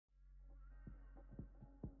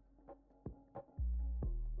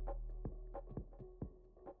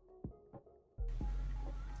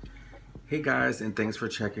Hey guys, and thanks for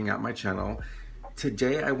checking out my channel.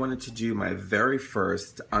 Today I wanted to do my very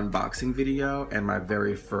first unboxing video and my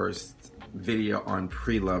very first video on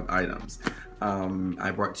pre-loved items.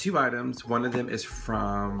 I brought two items. One of them is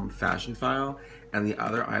from Fashionphile and the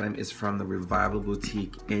other item is from the Revival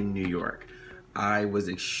Boutique in New York. I was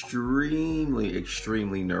extremely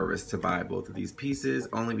nervous to buy both of these pieces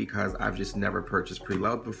only because I've just never purchased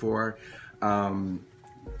pre-loved before.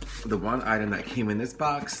 The one item that came in this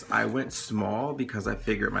box, I went small because I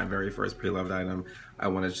figured my very first pre-loved item, I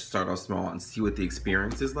wanted to start off small and see what the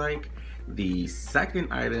experience is like. The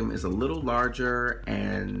second item is a little larger,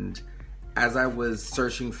 and as I was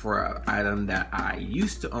searching for an item that I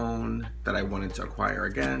used to own that I wanted to acquire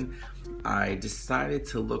again, I decided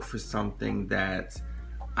to look for something that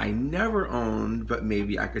I never owned, but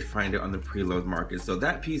maybe I could find it on the pre-loved market. So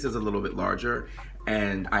that piece is a little bit larger,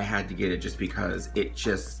 and I had to get it just because it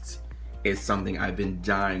just is something I've been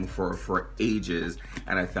dying for ages,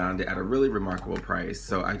 and I found it at a really remarkable price.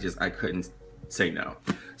 So I couldn't say no.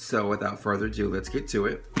 So without further ado, let's get to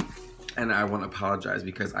it. And I want to apologize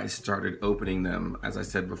because I started opening them, as I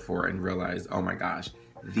said before, and realized, oh my gosh,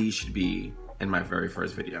 these should be in my very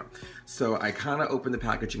first video. So I kind of opened the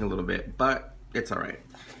packaging a little bit, but it's all right.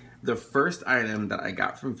 The first item that I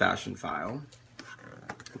got from Fashionphile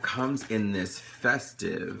comes in this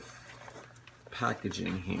festive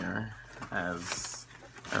packaging here as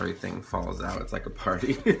everything falls out. It's like a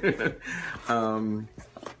party. It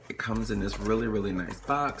comes in this really nice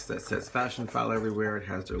box that says Fashionphile everywhere. It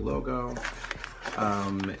has their logo.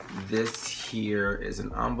 This here is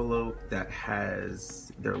an envelope that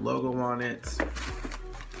has their logo on it,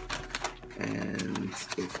 and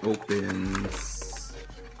it opens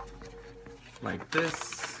like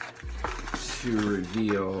this to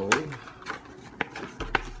reveal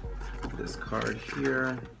this card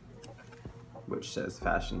here, which says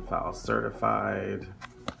Fashionphile certified.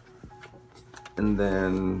 And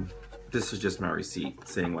then this is just my receipt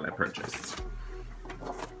saying what I purchased.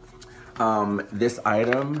 This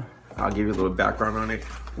item, I'll give you a little background on it,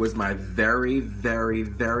 was my very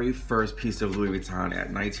first piece of Louis Vuitton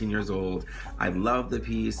at 19 years old. I love the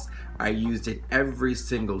piece. I used it every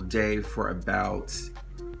single day for about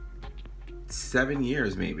 7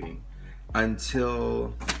 years maybe,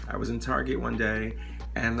 until I was in Target one day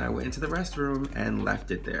and I went into the restroom and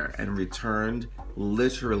left it there and returned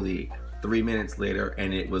literally 3 minutes later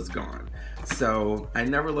and it was gone. So I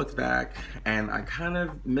never looked back, and I kind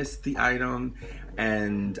of missed the item,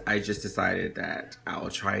 and I just decided that I'll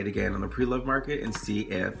try it again on the pre-loved market and see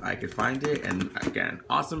if I could find it. And again,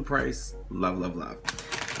 awesome price, love.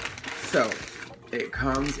 So it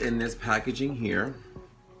comes in this packaging here,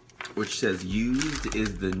 which says used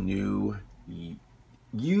is the new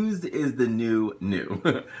new.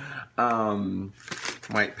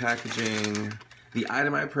 White packaging. The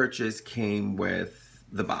item I purchased came with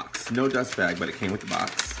the box. No dust bag, but it came with the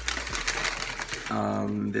box.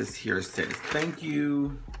 This here says, thank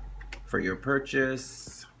you for your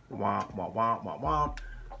purchase. Womp, womp, womp, womp, womp.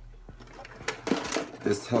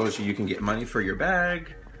 This tells you can get money for your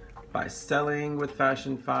bag by selling with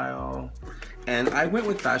Fashionphile. And I went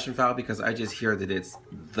with Fashionphile because I just hear that it's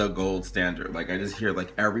the gold standard. Like, I just hear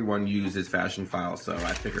like everyone uses Fashionphile, so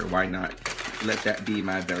I figure why not let that be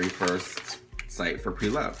my very first site for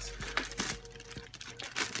pre-loved.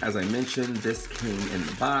 As I mentioned, this came in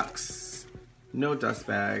the box. No dust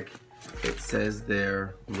bag. It says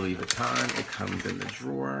there Louis Vuitton. It comes in the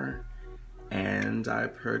drawer. And I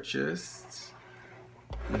purchased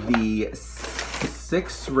the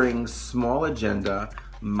 6-ring small agenda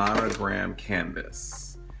monogram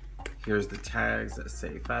canvas. Here's the tags that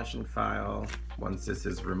say Fashionphile. Once this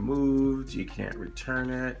is removed, you can't return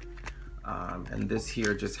it. And this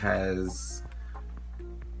here just has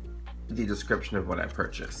the description of what I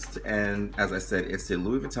purchased. And as I said, it's a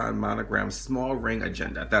Louis Vuitton monogram small ring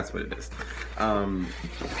agenda. That's what it is.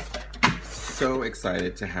 So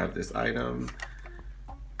excited to have this item.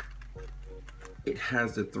 It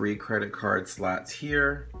has the 3 credit card slots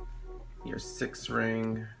here. Your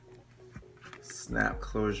 6-ring, snap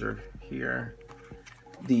closure here.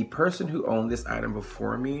 The person who owned this item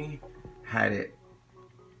before me had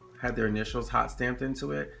their initials hot stamped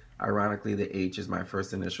into it. Ironically, the H is my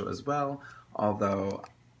first initial as well, although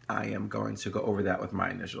I am going to go over that with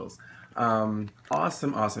my initials.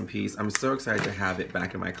 Awesome piece. I'm so excited to have it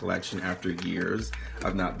back in my collection after years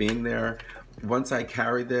of not being there. Once I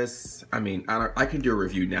carry this, I mean, I can do a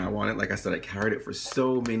review now on it. Like I said, I carried it for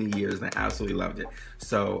so many years and I absolutely loved it.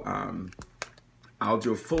 So I'll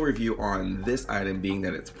do a full review on this item, being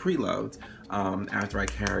that it's pre-loved, after I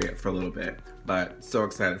carry it for a little bit. But so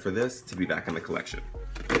excited for this to be back in the collection.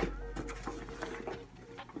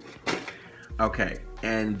 Okay,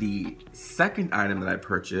 and the second item that I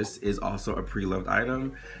purchased is also a pre-loved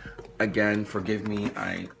item. Again, forgive me,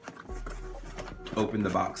 I opened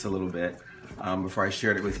the box a little bit before I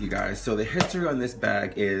shared it with you guys. So the history on this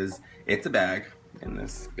bag is, it's a bag in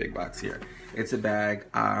this big box here. It's a bag.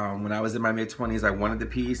 When I was in my mid-20s, I wanted the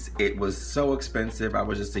piece. It was so expensive. I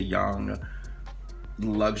was just a young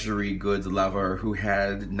luxury goods lover who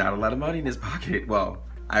had not a lot of money in his pocket. Well,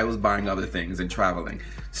 I was buying other things and traveling.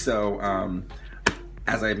 So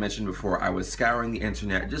as I had mentioned before, I was scouring the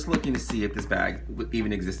internet just looking to see if this bag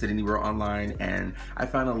even existed anywhere online, and I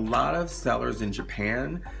found a lot of sellers in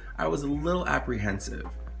Japan. I was a little apprehensive,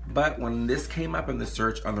 but when this came up in the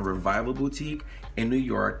search on the Revival Boutique in New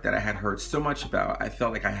York that I had heard so much about, I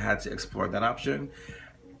felt like I had to explore that option.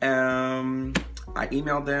 I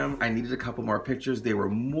emailed them. I needed a couple more pictures. They were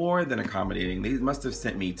more than accommodating. They must have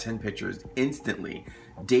sent me 10 pictures instantly.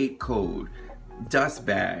 Date code, dust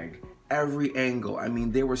bag, every angle. I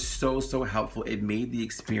mean, they were so helpful. It made the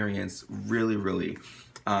experience really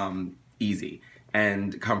easy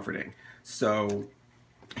and comforting. So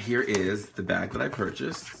here is the bag that I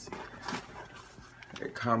purchased.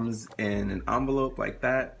 It comes in an envelope like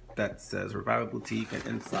that says Revival Boutique, and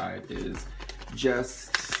inside is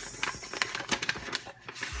just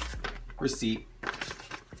receipt.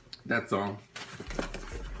 That's all.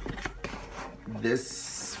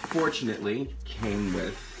 This fortunately came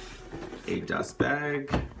with a dust bag.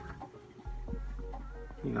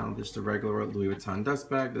 You know, just a regular Louis Vuitton dust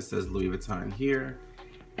bag that says Louis Vuitton here.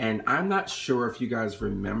 And I'm not sure if you guys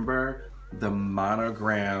remember the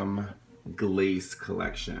monogram glace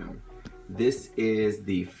collection. This is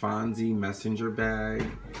the Fonzie Messenger bag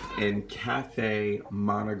in Cafe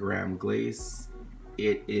Monogram Glace.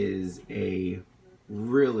 It is a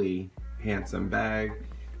really handsome bag.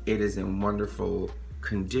 It is in wonderful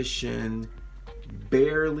condition,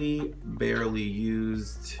 barely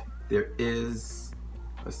used. There is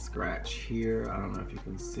a scratch here. I don't know if you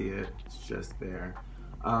can see it, it's just there.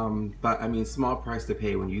 But I mean, small price to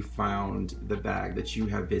pay when you found the bag that you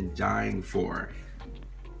have been dying for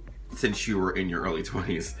since you were in your early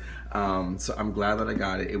 20s. So I'm glad that I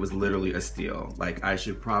got it. It was literally a steal. Like, I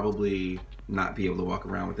should probably not be able to walk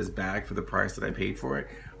around with this bag for the price that I paid for it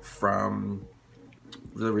from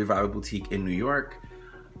the Revival Boutique in New York.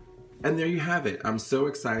 And there you have it. I'm so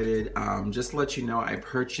excited. Just to let you know, I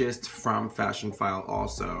purchased from Fashionphile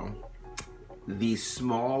also the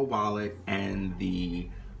small wallet and the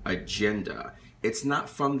agenda. It's not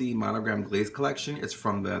from the monogram glaze collection, it's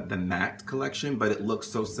from the matte collection, but it looks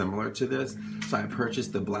so similar to this. So I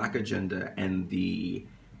purchased the black agenda and the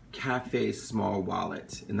cafe small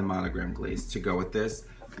wallet in the monogram glaze to go with this.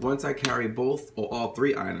 Once I carry both or all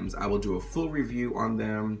three items, I will do a full review on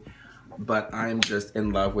them, but I'm just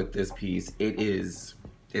in love with this piece.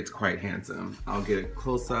 It's quite handsome. I'll get a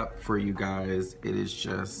close up for you guys. It is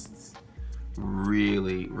just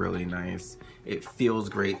really nice. It feels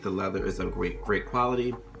great. The leather is of great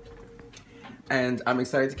quality, and I'm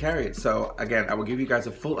excited to carry it. So again, I will give you guys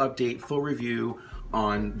a full update, full review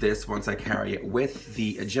on this once I carry it with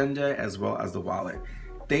the agenda as well as the wallet.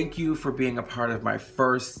 Thank you for being a part of my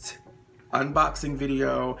first unboxing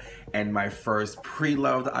video and my first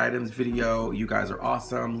pre-loved items video. You guys are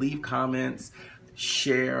awesome. Leave comments,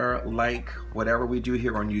 share, like, whatever we do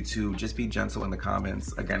here on YouTube. Just be gentle in the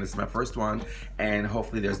comments. Again, this is my first one, and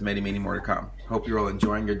hopefully there's many more to come. Hope you're all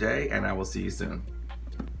enjoying your day, and I will see you soon.